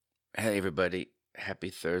Hey, everybody. Happy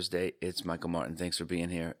Thursday. It's Michael Martin. Thanks for being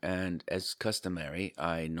here. And as customary,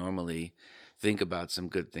 I normally think about some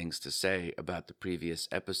good things to say about the previous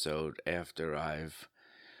episode after I've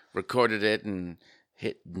recorded it and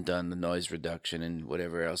hit and done the noise reduction and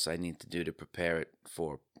whatever else I need to do to prepare it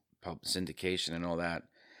for syndication and all that.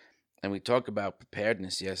 And we talked about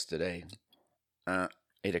preparedness yesterday. Uh,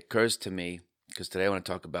 it occurs to me, because today I want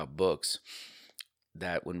to talk about books,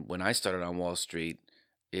 that when I started on Wall Street,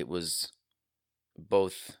 it was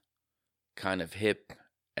both kind of hip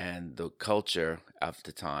and the culture of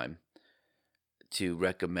the time to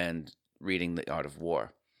recommend reading The Art of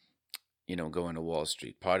War, going to Wall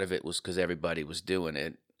Street. Part of it was because everybody was doing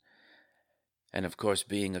it. And of course,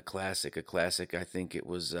 being a classic, I think it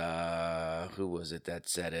was, who was it that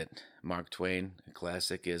said it? Mark Twain. A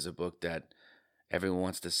classic is a book that everyone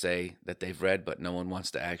wants to say that they've read, but no one wants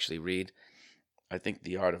to actually read. I think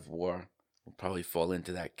The Art of War will probably fall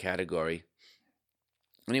into that category.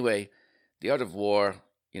 Anyway, The Art of War,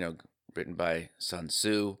 written by Sun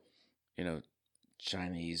Tzu,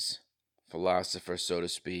 Chinese philosopher, so to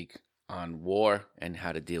speak, on war and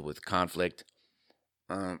how to deal with conflict.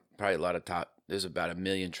 Probably a lot of there's about 1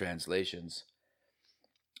 million translations.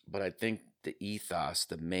 But I think the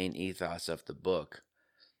main ethos of the book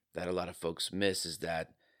that a lot of folks miss is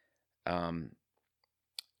that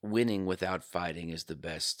winning without fighting is the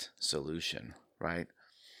best solution, right?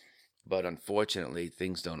 But unfortunately,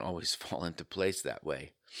 things don't always fall into place that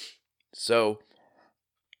way. So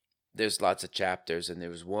there's lots of chapters, and there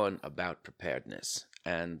was one about preparedness.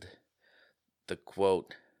 And the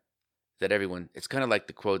quote that it's kind of like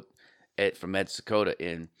the quote from Ed Sakota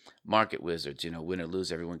in Market Wizards, win or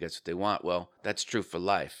lose, everyone gets what they want. Well, that's true for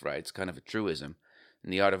life, right? It's kind of a truism. In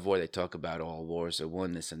The Art of War, they talk about all wars are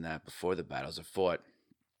won, this and that, before the battles are fought.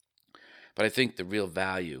 But I think the real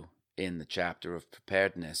value in the chapter of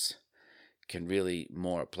preparedness can really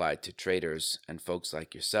more apply to traders and folks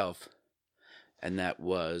like yourself. And that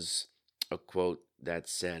was a quote that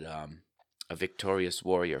said, a victorious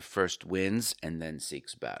warrior first wins and then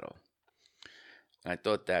seeks battle. And I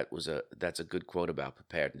thought that's a good quote about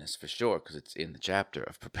preparedness for sure, because it's in the chapter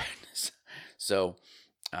of preparedness. So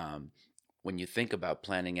when you think about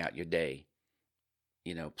planning out your day,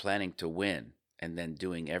 planning to win and then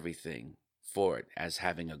doing everything for it as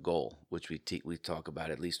having a goal, which we talk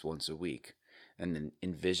about at least once a week, and then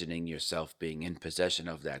envisioning yourself being in possession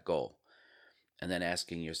of that goal, and then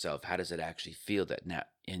asking yourself, how does it actually feel that now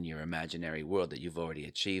in your imaginary world that you've already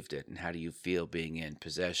achieved it, and how do you feel being in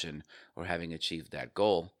possession or having achieved that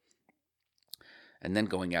goal, and then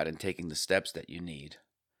going out and taking the steps that you need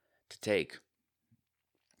to take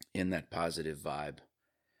in that positive vibe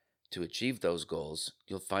to achieve those goals.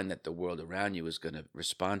 You'll find that the world around you is going to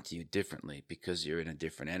respond to you differently because you're in a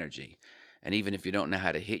different energy. And even if you don't know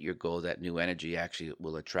how to hit your goal, that new energy actually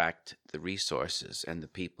will attract the resources and the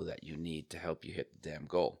people that you need to help you hit the damn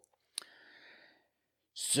goal.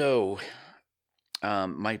 So,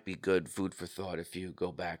 might be good food for thought if you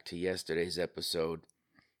go back to yesterday's episode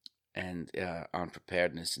and on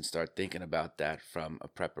preparedness and start thinking about that from a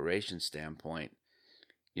preparation standpoint.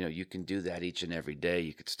 You can do that each and every day.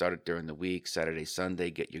 You could start it during the week, Saturday, Sunday,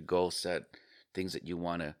 get your goal set, things that you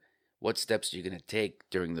want to, what steps you're going to take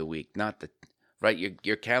during the week. Right?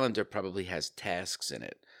 Your calendar probably has tasks in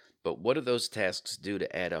it, but what do those tasks do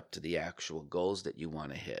to add up to the actual goals that you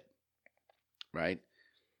want to hit? Right?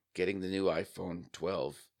 Getting the new iPhone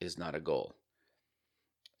 12 is not a goal,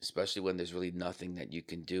 especially when there's really nothing that you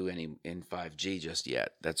can do in 5G just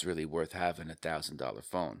yet. That's really worth having a $1,000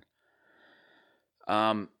 phone.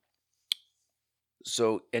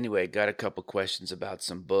 So anyway, got a couple questions about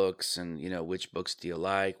some books and, which books do you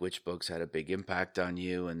like? Which books had a big impact on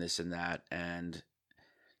you and this and that. And,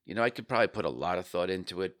 I could probably put a lot of thought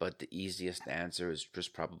into it, but the easiest answer is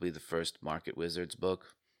just probably the first Market Wizards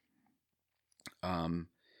book.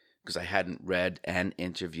 Because I hadn't read an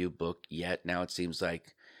interview book yet. Now it seems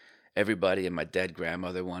like everybody and my dead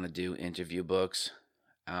grandmother want to do interview books.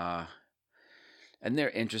 And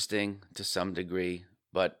they're interesting to some degree,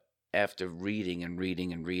 but after reading and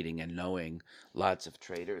reading and reading and knowing lots of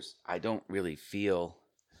traders, I don't really feel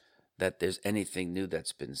that there's anything new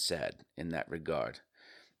that's been said in that regard.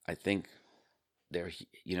 I think they're,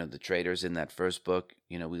 the traders in that first book,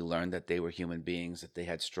 we learned that they were human beings, that they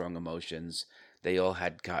had strong emotions. They all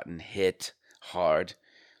had gotten hit hard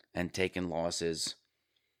and taken losses.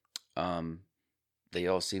 They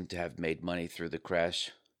all seem to have made money through the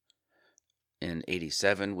crash in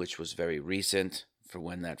 87, which was very recent for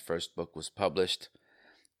when that first book was published.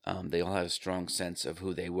 They all had a strong sense of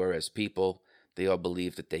who they were as people. They all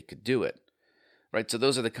believed that they could do it. right? So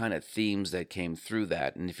those are the kind of themes that came through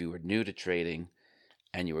that. And if you were new to trading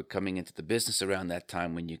and you were coming into the business around that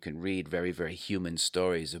time when you can read very, very human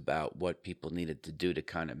stories about what people needed to do to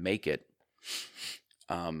kind of make it,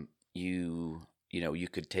 you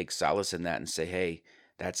could take solace in that and say, hey,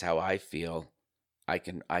 that's how I feel. I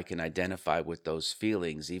can identify with those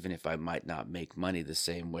feelings, even if I might not make money the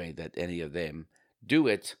same way that any of them do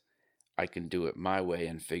it. I can do it my way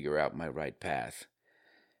and figure out my right path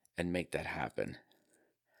and make that happen.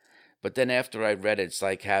 But then after I read it, it's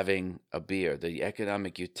like having a beer, the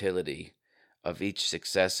economic utility of each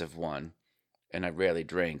successive one, and I rarely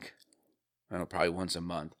drink, I don't know, probably once a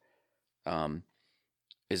month, um,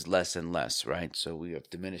 is less and less, right? So we have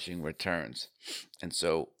diminishing returns. And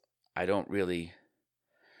so I don't really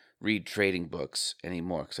read trading books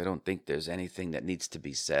anymore because I don't think there's anything that needs to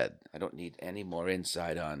be said. I don't need any more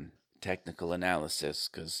insight on technical analysis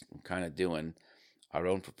because I'm kind of doing our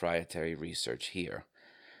own proprietary research here.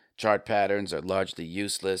 Chart patterns are largely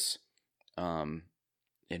useless, and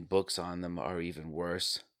books on them are even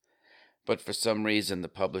worse. But for some reason, the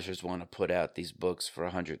publishers want to put out these books for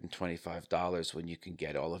 $125 when you can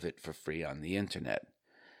get all of it for free on the internet.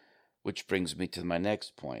 Which brings me to my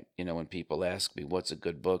next point. When people ask me what's a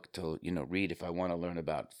good book to, read if I want to learn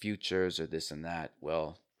about futures or this and that,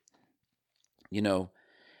 well,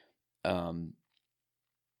 um,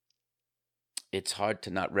 it's hard to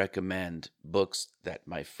not recommend books that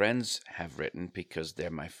my friends have written because they're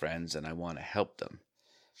my friends and I want to help them.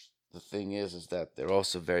 The thing is that they're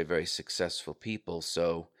also very, very successful people,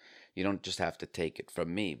 so you don't just have to take it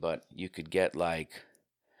from me, but you could get like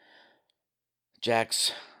Jack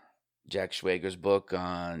Schwager's book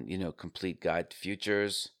on, Complete Guide to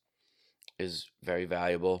Futures is very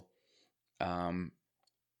valuable,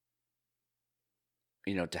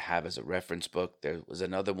 to have as a reference book. There was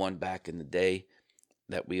another one back in the day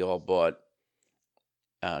that we all bought,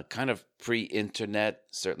 kind of pre-internet,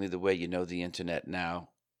 certainly the way the internet now.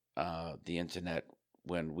 The internet,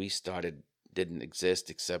 when we started, didn't exist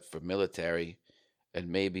except for military and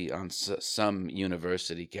maybe on some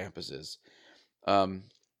university campuses.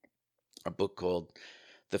 A book called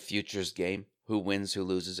The Futures Game, Who Wins, Who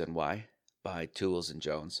Loses, and Why, by Tools and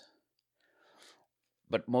Jones.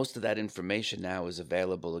 But most of that information now is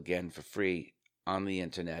available again for free on the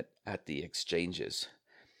internet at the exchanges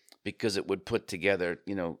because it would put together,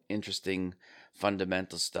 interesting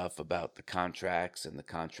fundamental stuff about the contracts and the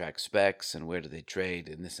contract specs and where do they trade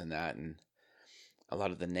and this and that. And a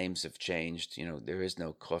lot of the names have changed. There is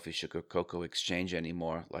no coffee, sugar, cocoa exchange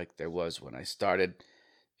anymore like there was when I started.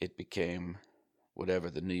 It became whatever,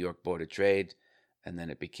 the New York Board of Trade, and then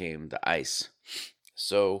it became the ICE.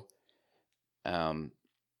 So, and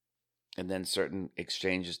then certain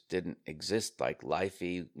exchanges didn't exist, like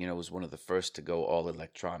LIFE, was one of the first to go all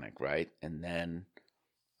electronic, right? And then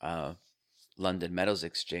London Metals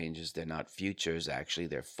Exchanges, they're not futures, actually,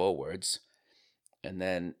 they're forwards. And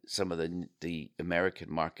then some of the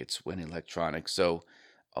American markets went electronic. So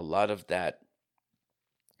a lot of that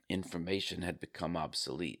information had become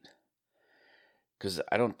obsolete. Because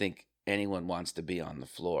I don't think anyone wants to be on the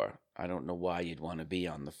floor. I don't know why you'd want to be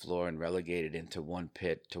on the floor and relegated into one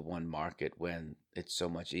pit to one market when it's so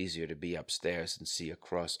much easier to be upstairs and see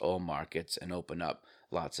across all markets and open up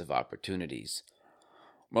lots of opportunities.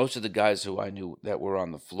 Most of the guys who I knew that were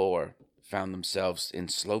on the floor found themselves in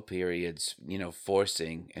slow periods,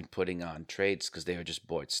 forcing and putting on trades because they were just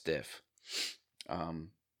bored stiff.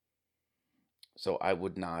 So I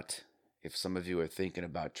would not, if some of you are thinking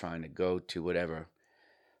about trying to go to whatever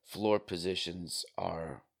floor positions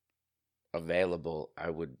are available, I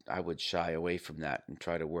would shy away from that and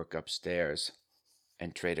try to work upstairs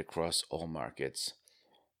and trade across all markets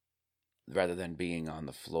rather than being on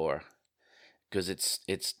the floor, because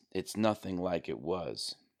it's nothing like it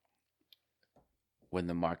was when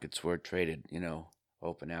the markets were traded,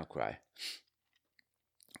 open outcry.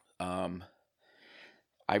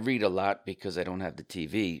 I read a lot because I don't have the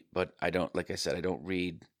TV, but I don't, like I said, I don't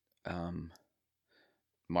read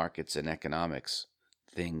markets and economics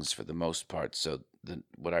things for the most part. So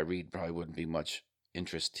what I read probably wouldn't be much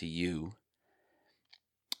interest to you.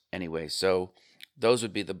 Anyway, so those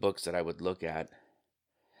would be the books that I would look at.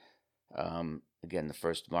 Again, the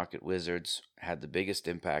first Market Wizards had the biggest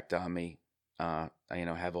impact on me. I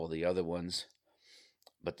have all the other ones,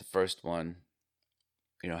 but the first one,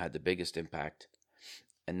 had the biggest impact.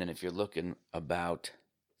 And then if you're looking about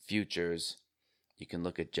futures, you can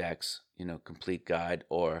look at Jack's, complete guide,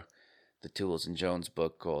 or the Tools and Jones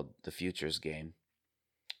book called The Futures Game.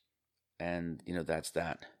 And, that's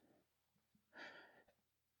that.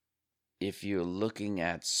 If you're looking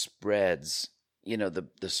at spreads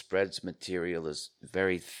the spreads material is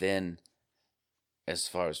very thin as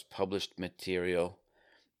far as published material,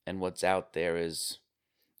 and what's out there is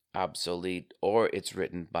obsolete or it's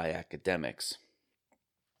written by academics.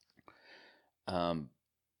 Um,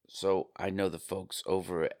 so I know the folks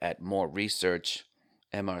over at More Research,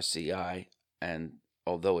 MRCI, and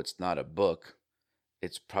although it's not a book,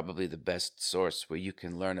 it's probably the best source where you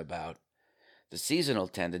can learn about the seasonal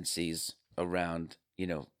tendencies around,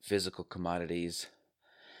 physical commodities,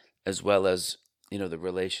 as well as, the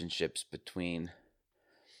relationships between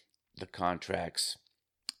the contracts,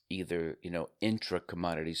 either, intra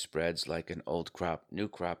commodity spreads like an old crop, new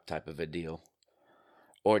crop type of a deal,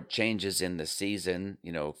 or changes in the season,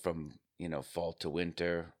 from, fall to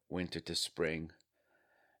winter, winter to spring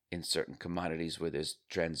in certain commodities where there's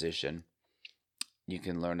transition. You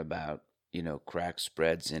can learn about, crack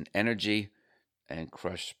spreads in energy and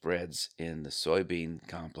crush spreads in the soybean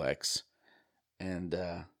complex and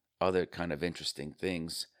other kind of interesting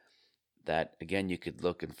things that, again, you could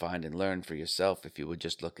look and find and learn for yourself if you would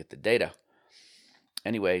just look at the data.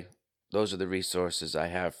 Anyway, those are the resources I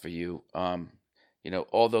have for you.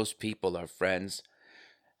 All those people are friends.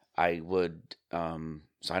 I would, so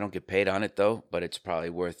I don't get paid on it though, but it's probably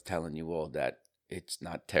worth telling you all that it's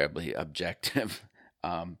not terribly objective,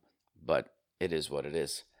 but it is what it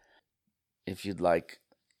is. If you'd like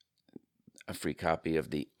a free copy of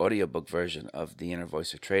the audiobook version of The Inner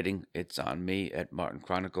Voice of Trading, it's on me at Martin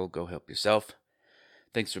Chronicle. Go help yourself.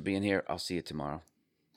 Thanks for being here. I'll see you tomorrow.